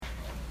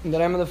In the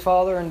name of the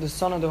Father, and the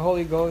Son, and the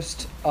Holy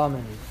Ghost.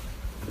 Amen.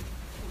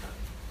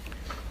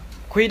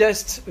 Quid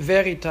est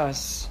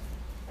veritas?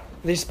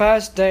 These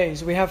past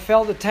days we have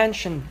felt the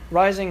tension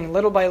rising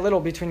little by little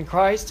between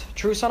Christ,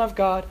 true Son of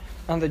God,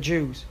 and the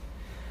Jews.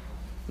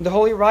 The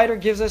Holy Writer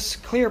gives us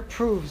clear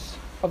proofs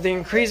of the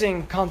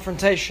increasing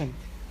confrontation.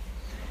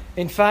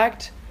 In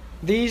fact,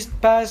 these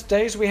past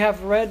days we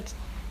have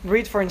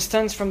read for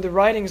instance from the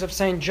writings of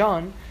St.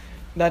 John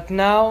that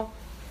now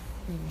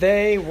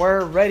they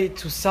were ready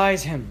to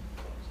seize him,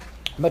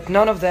 but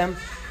none of them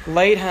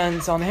laid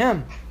hands on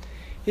him.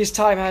 His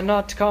time had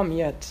not come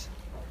yet.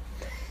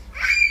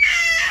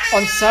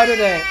 On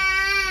Saturday,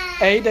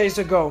 8 days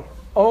ago,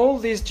 all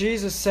this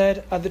Jesus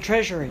said at the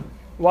treasury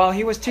while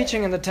he was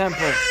teaching in the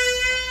temple,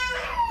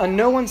 and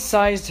no one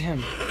seized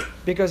him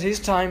because his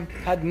time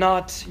had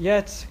not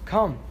yet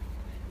come.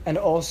 And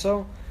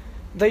also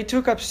they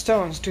took up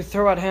stones to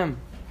throw at him,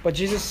 but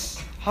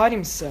Jesus hid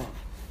himself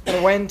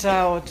and went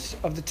out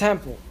of the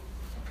temple.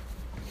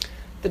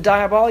 The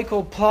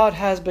diabolical plot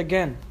has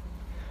begun,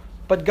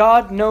 but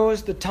God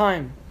knows the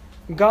time.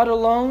 God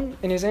alone,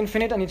 in his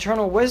infinite and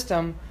eternal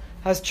wisdom,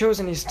 has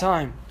chosen his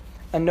time,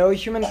 and no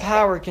human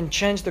power can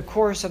change the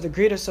course of the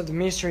greatest of the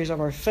mysteries of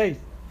our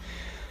faith.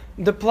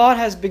 The plot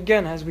has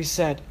begun, as we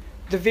said.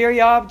 The very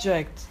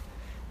object,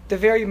 the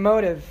very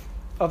motive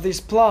of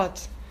this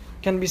plot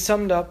can be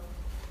summed up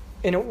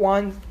in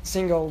one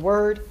single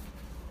word: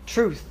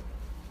 truth.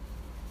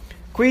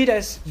 Quid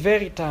est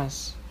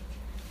veritas?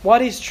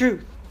 What is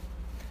truth?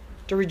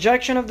 The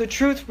rejection of the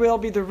truth will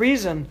be the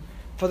reason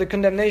for the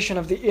condemnation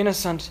of the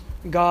innocent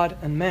God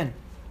and men.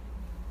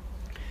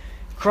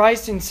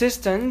 Christ's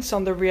insistence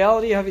on the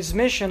reality of his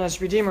mission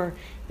as Redeemer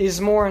is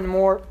more and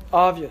more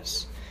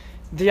obvious.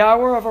 The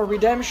hour of our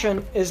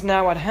redemption is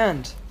now at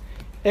hand.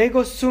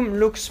 Ego sum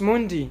lux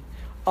mundi.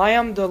 I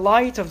am the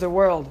light of the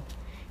world.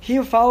 He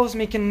who follows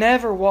me can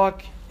never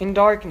walk in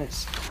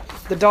darkness.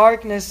 The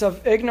darkness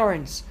of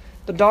ignorance,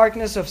 the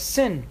darkness of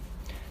sin,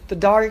 the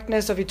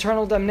darkness of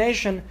eternal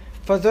damnation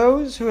for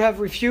those who have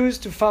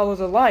refused to follow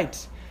the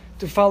light,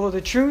 to follow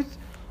the truth,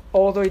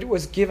 although it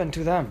was given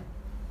to them.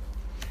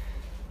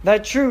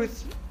 That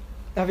truth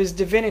of his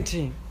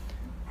divinity,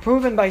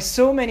 proven by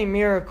so many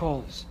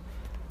miracles,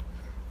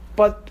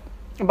 but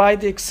by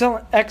the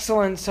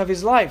excellence of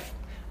his life,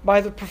 by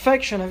the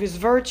perfection of his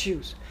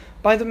virtues,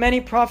 by the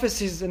many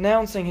prophecies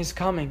announcing his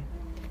coming.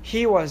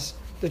 He was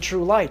the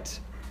true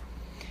light.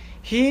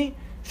 He,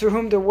 through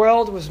whom the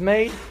world was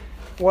made,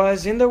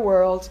 was in the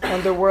world,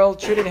 and the world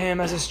treated him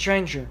as a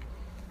stranger.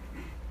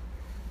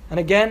 And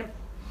again,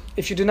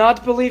 if you do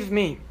not believe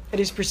me, it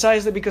is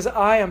precisely because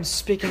I am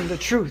speaking the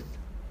truth.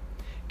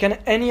 Can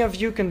any of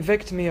you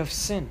convict me of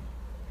sin?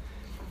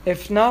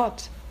 If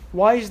not,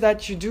 why is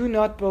that you do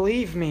not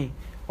believe me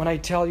when I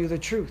tell you the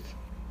truth?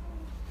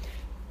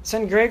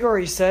 St.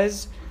 Gregory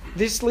says,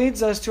 this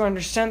leads us to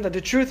understand that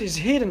the truth is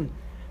hidden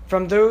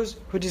from those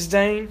who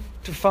disdain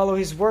to follow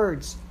his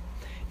words.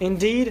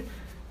 Indeed,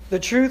 the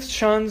truth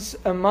shuns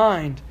a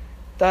mind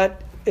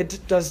that it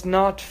does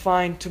not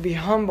find to be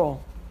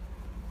humble.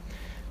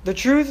 The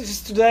truth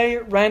is today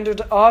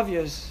rendered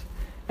obvious,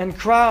 and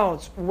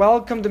crowds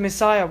welcome the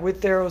Messiah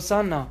with their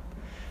Hosanna.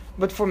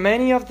 But for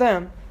many of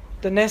them,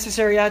 the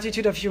necessary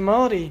attitude of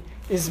humility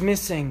is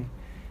missing,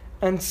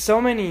 and so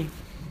many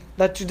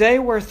that today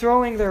were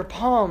throwing their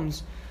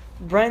palms,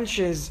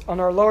 branches on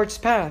our Lord's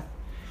path,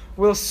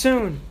 will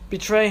soon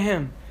betray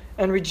him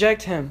and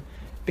reject him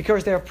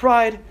because their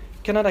pride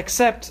cannot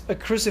accept a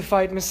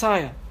crucified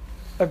Messiah,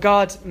 a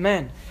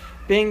God-man,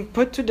 being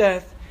put to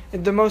death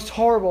in the most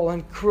horrible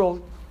and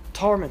cruel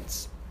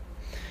torments.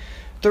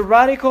 The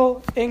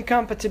radical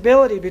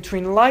incompatibility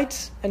between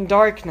light and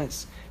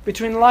darkness,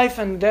 between life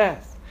and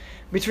death,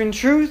 between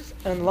truth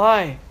and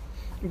lie,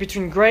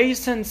 between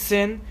grace and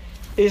sin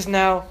is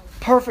now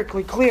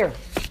perfectly clear.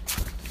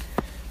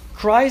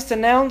 Christ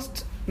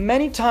announced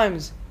many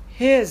times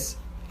his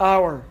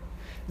hour,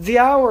 the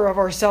hour of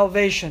our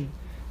salvation.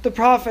 The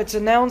prophets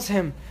announced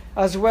him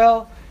as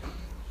well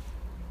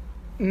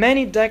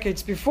many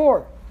decades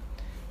before.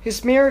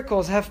 His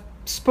miracles have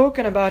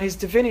spoken about his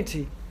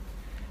divinity,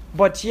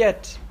 but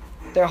yet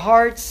their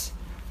hearts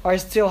are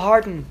still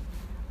hardened,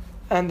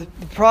 and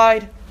the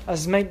pride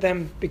has made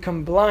them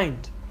become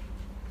blind.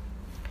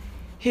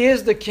 He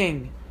is the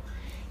King.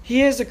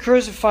 He is the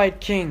crucified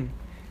King.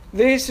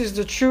 This is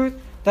the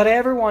truth that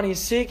everyone is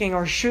seeking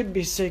or should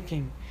be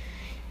seeking.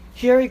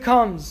 Here he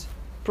comes,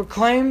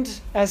 proclaimed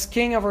as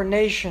King of our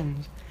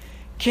nations,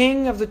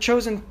 King of the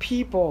chosen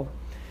people.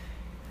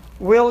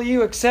 Will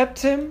you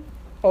accept him,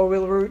 or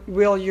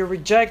will you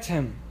reject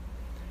him?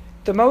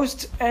 The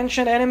most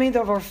ancient enemy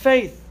of our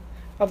faith,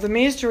 of the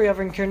mystery of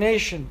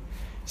incarnation,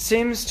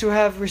 seems to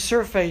have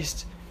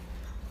resurfaced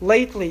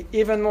lately,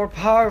 even more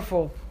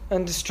powerful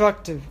and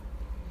destructive.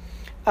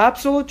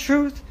 Absolute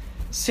truth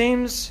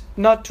seems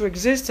not to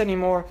exist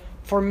anymore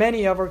for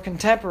many of our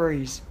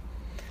contemporaries.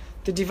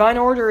 The divine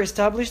order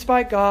established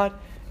by God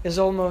is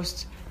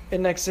almost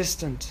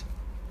inexistent.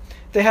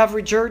 They have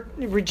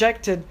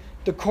rejected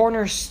the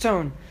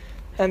cornerstone,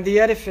 and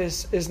the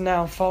edifice is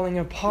now falling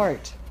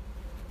apart.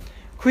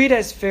 Quid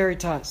est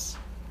veritas?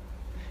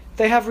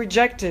 We have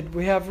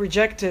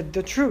rejected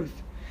the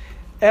truth.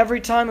 Every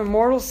time a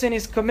mortal sin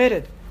is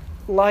committed,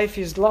 life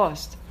is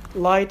lost,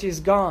 light is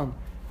gone,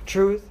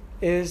 truth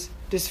is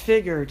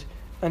disfigured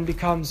and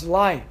becomes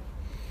lie.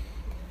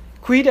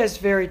 Quid est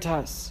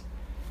veritas?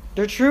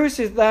 The truth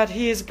is that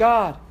He is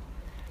God.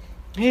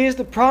 He is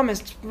the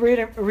promised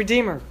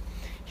Redeemer.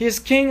 He is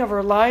King of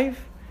our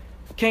life,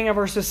 King of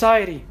our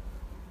society.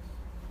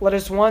 Let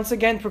us once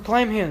again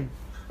proclaim Him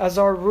as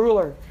our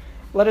ruler.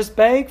 Let us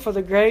beg for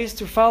the grace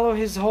to follow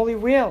His holy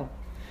will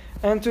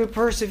and to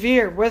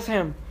persevere with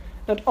Him,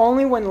 not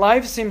only when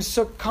life seems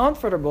so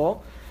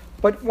comfortable,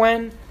 but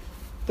when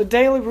the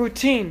daily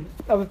routine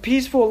of a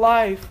peaceful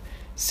life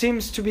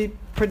seems to be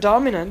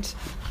predominant,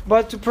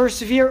 but to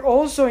persevere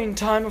also in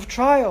time of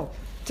trial,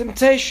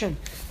 temptation,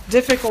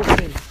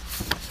 difficulty,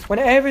 when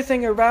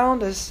everything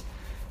around us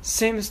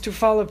seems to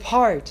fall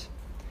apart,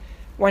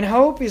 when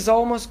hope is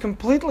almost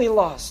completely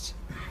lost,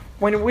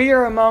 when we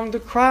are among the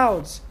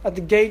crowds at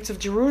the gates of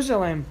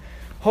Jerusalem,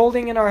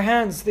 holding in our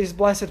hands these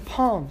blessed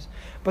palms,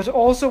 but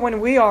also when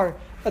we are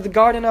at the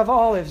Garden of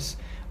Olives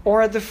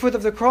or at the foot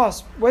of the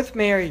cross with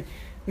Mary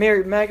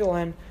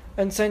Magdalene,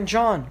 and St.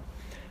 John.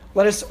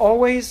 Let us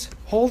always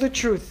hold the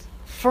truth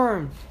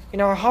firm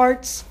in our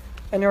hearts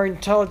and our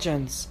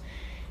intelligence.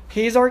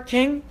 He is our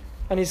King,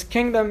 and His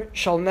kingdom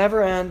shall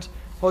never end.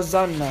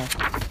 Hosanna.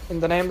 In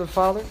the name of the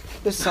Father,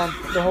 the Son,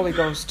 the Holy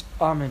Ghost.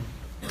 Amen.